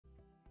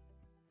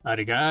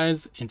Alright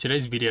guys, in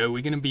today's video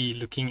we're going to be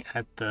looking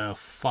at the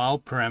file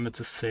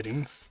parameter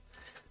settings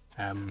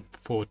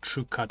for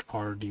TruCUT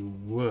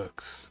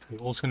RDWorks. We're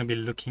also going to be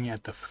looking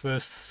at the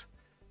first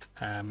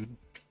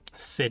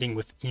setting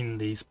within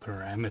these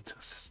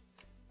parameters.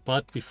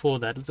 But before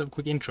that, let's have a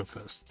quick intro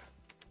first.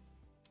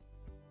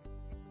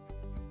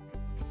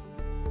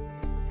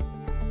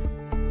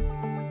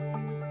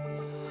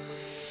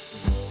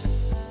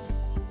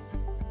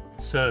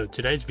 So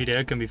today's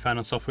video can be found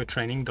on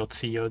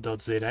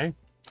softwaretraining.co.za.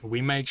 We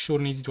make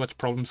short and easy to watch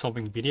problem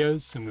solving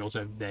videos, and we also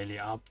have daily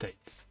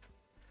updates.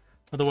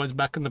 Otherwise,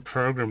 back in the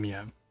program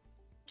here.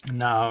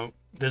 Now,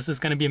 this is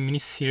going to be a mini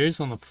series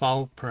on the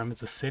file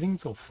parameter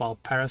settings, or file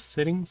para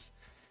settings,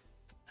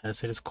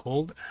 as it is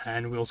called.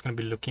 And we're also going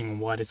to be looking at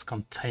what is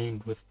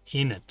contained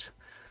within it.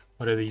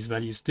 What do these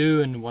values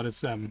do, and what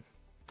is,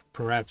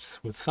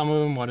 perhaps with some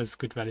of them, what is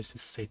good values to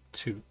set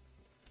to.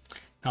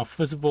 Now,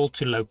 first of all,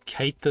 to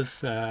locate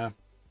this,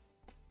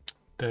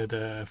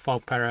 the file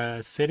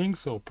para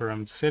settings or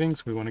parameter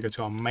settings, we want to go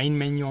to our main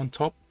menu on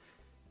top,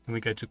 and we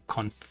go to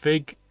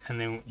config,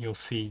 and then you'll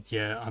see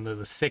here under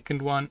the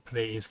second one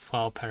there is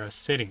file para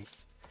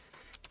settings.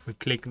 If we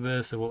click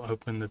this, it will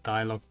open the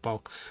dialog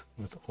box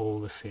with all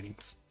the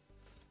settings.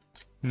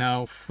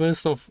 Now,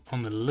 first off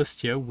on the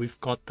list here,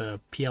 we've got the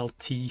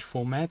PLT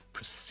format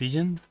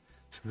Precision.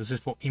 So this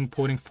is for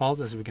importing files,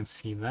 as we can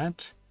see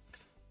that.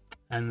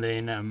 And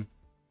then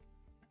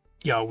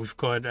yeah, we've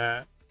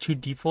got two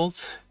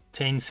defaults,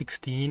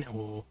 1016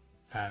 or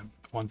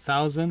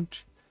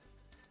 1000.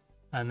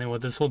 And then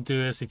what this will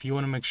do is, if you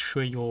want to make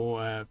sure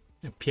your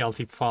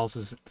PLT files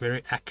is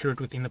very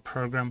accurate within the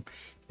program,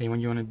 then what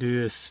you want to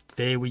do is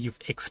there where you've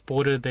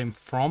exported them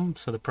from,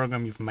 so the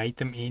program you've made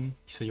them in,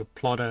 so your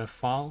plotter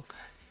file,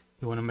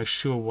 you want to make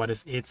sure what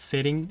is its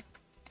setting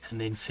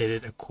and then set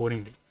it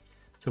accordingly.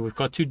 So we've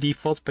got two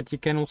defaults, but you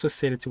can also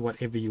set it to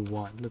whatever you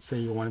want. Let's say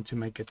you wanted to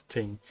make it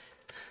 10,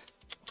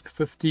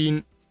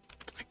 15.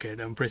 Okay,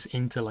 don't press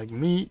enter like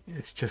me.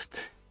 It's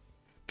just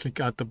click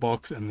out the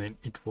box and then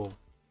it will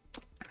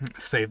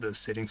save those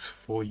settings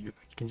for you.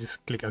 You can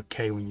just click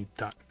OK when you're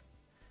done.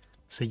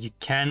 So you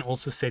can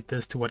also set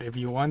this to whatever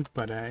you want,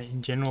 but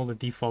in general the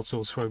defaults will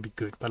also be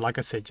good. But like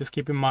I said, just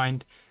keep in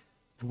mind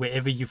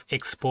wherever you've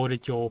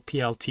exported your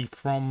PLT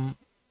from,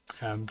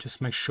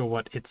 just make sure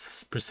what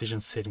its precision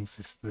settings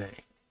is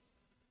there.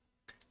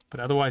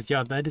 But otherwise,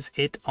 yeah, that is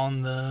it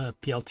on the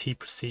PLT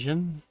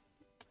Precision.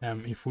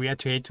 If we had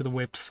to head to the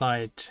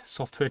website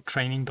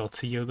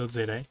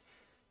softwaretraining.co.za,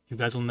 you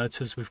guys will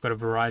notice we've got a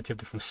variety of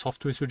different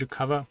softwares we do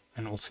cover,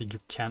 and also you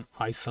can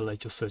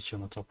isolate your search on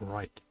the top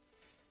right.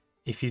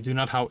 If you do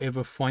not,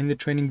 however, find the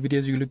training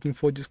videos you're looking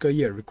for, just go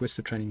here, request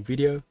a training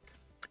video,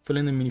 fill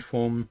in the mini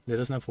form, let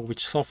us know for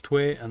which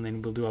software, and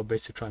then we'll do our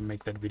best to try and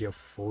make that video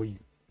for you.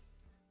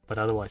 But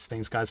otherwise,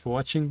 thanks guys for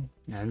watching,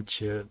 and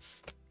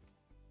cheers.